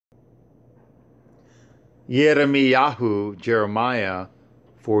Jeremiah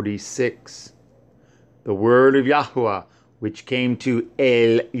 46. The word of Yahuwah, which came to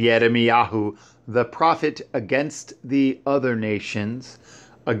Jeremiah, the prophet, against the other nations,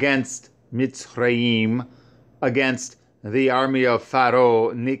 against Mitzrayim, against the army of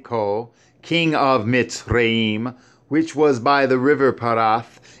Pharaoh Necho, king of Mitzrayim, which was by the river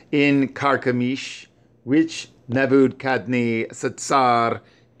Parath in Carchemish, which Nebuchadnezzar,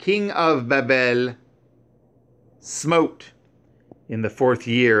 king of Babel, smote in the 4th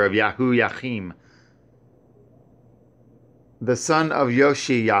year of Yahoiakim, the son of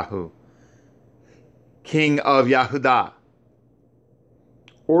Yoshiyahu, king of Yehudah.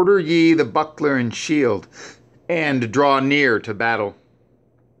 Order ye the buckler and shield, and draw near to battle.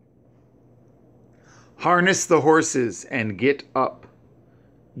 Harness the horses, and get up,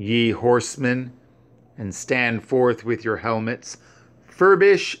 ye horsemen, and stand forth with your helmets.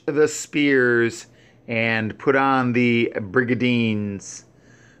 Furbish the spears, and put on the brigadines.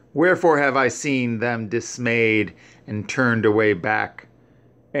 Wherefore have I seen them dismayed and turned away back,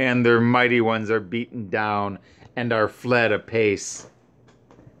 and their mighty ones are beaten down, and are fled apace,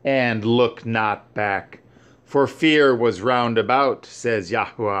 and look not back. For fear was round about, says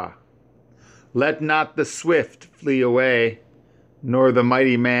Yahuwah. Let not the swift flee away, nor the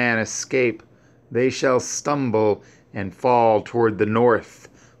mighty man escape. They shall stumble and fall toward the north,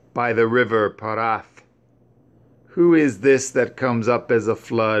 by the river Parath. Who is this that comes up as a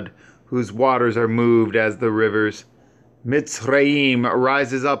flood, whose waters are moved as the rivers? Mitzrayim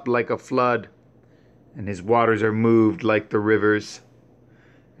rises up like a flood, and his waters are moved like the rivers.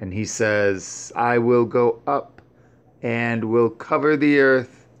 And he says, I will go up and will cover the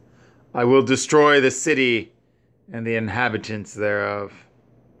earth. I will destroy the city and the inhabitants thereof.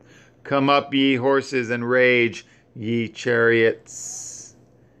 Come up, ye horses, and rage, ye chariots,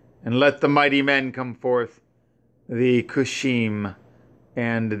 and let the mighty men come forth, the Cushim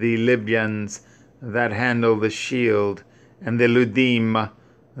and the Libyans that handle the shield, and the Ludim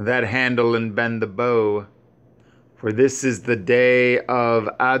that handle and bend the bow. For this is the day of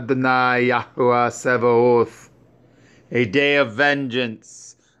Adonai Yahuwah Sevaoth, a day of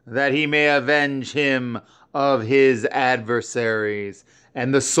vengeance, that he may avenge him of his adversaries.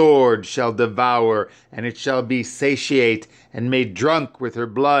 And the sword shall devour, and it shall be satiate and made drunk with her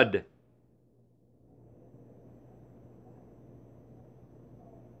blood.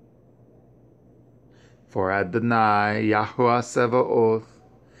 For Adonai Yahuwah Sevaoth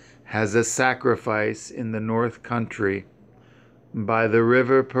has a sacrifice in the north country, by the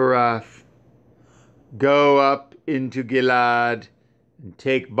river Parath. Go up into Gilad, and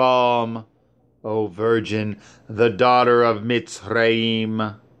take balm, O virgin, the daughter of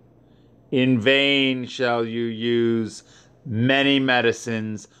Mitzrayim. In vain shall you use many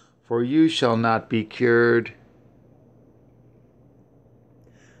medicines, for you shall not be cured.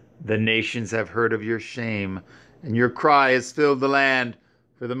 The nations have heard of your shame, and your cry has filled the land,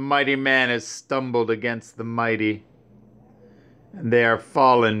 for the mighty man has stumbled against the mighty, and they are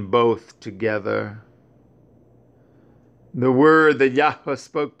fallen both together. The word that Yahweh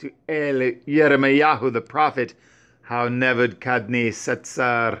spoke to Jeremiah the prophet, how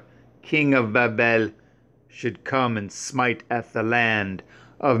Nebuchadnezzar, king of Babel, should come and smite at the land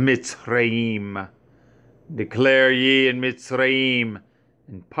of Mitzrayim. Declare ye in Mitzrayim,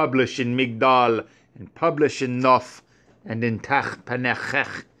 and publish in Migdal, and publish in Nof, and in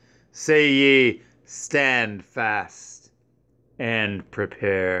Tachpanechech. Say ye, stand fast, and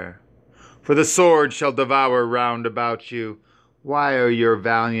prepare. For the sword shall devour round about you. Why are your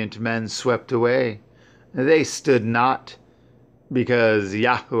valiant men swept away? They stood not, because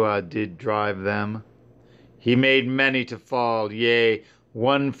Yahuwah did drive them. He made many to fall, yea,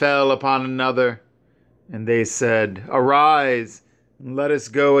 one fell upon another. And they said, Arise, and let us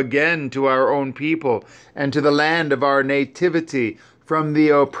go again to our own people, and to the land of our nativity, from the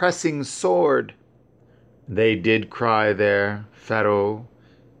oppressing sword. They did cry there, Pharaoh,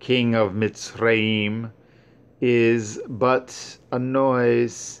 king of Mitzrayim, is but a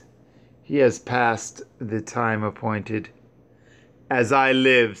noise. He has passed the time appointed. As I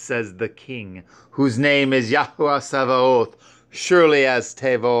live, says the king, whose name is Yahuwah Sabaoth, surely as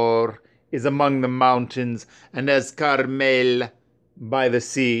Tabor is among the mountains, and as Carmel by the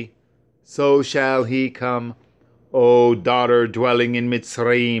sea, so shall he come. O daughter dwelling in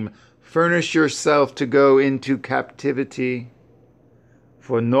Mitzrayim, furnish yourself to go into captivity.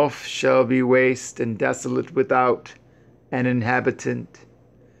 For Nof shall be waste and desolate without an inhabitant.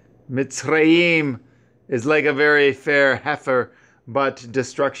 Mitzrayim is like a very fair heifer, but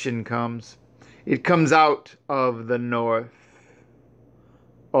destruction comes. It comes out of the north.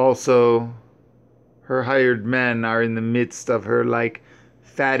 Also, Her hired men are in the midst of her like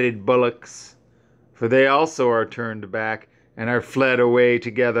fatted bullocks. For they also are turned back, and are fled away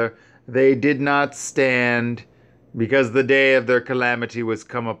together. They did not stand, because the day of their calamity was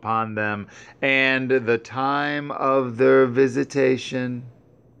come upon them, and the time of their visitation.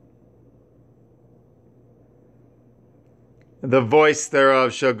 The voice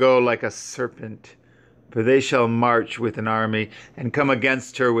thereof shall go like a serpent, for they shall march with an army, and come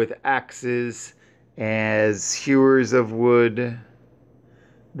against her with axes as hewers of wood.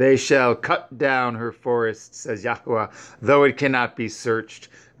 They shall cut down her forests, says Yahweh, though it cannot be searched,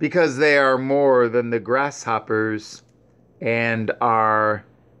 because they are more than the grasshoppers, and are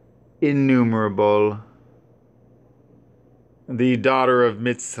innumerable. The daughter of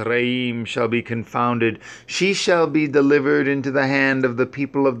Mitzrayim shall be confounded. She shall be delivered into the hand of the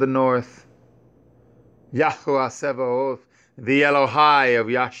people of the north. Yahweh Sebaoth, the Elohai of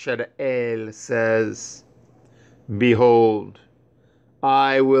Yashar'el, says, Behold,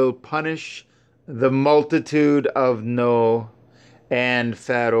 I will punish the multitude of No, and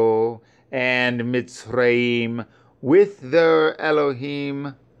Pharaoh, and Mitzrayim, with their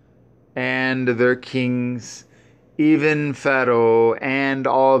Elohim, and their kings, even Pharaoh, and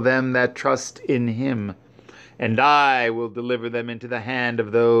all them that trust in him. And I will deliver them into the hand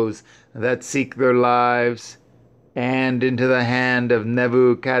of those that seek their lives, and into the hand of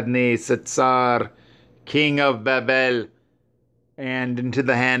Nebuchadnezzar, king of Babel, and into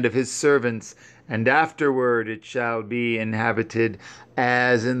the hand of his servants, and afterward it shall be inhabited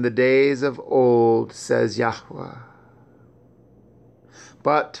as in the days of old, says Yahweh.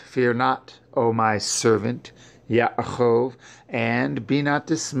 But fear not, O my servant Yaakov, and be not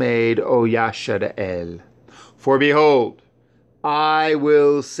dismayed, O Yashar'el. For behold, I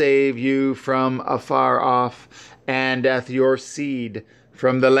will save you from afar off, and your seed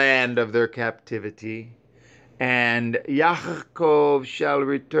from the land of their captivity. And Yaakov shall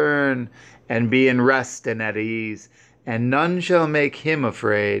return and be in rest and at ease, and none shall make him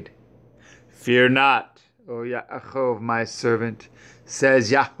afraid. Fear not, O Yaakov, my servant,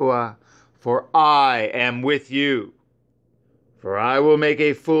 says Yahweh, for I am with you. For I will make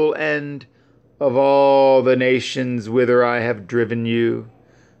a full end of all the nations whither I have driven you,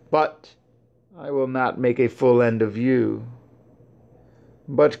 but I will not make a full end of you,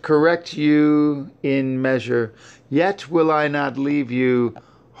 but correct you in measure. Yet will I not leave you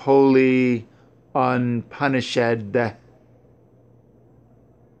wholly unpunished.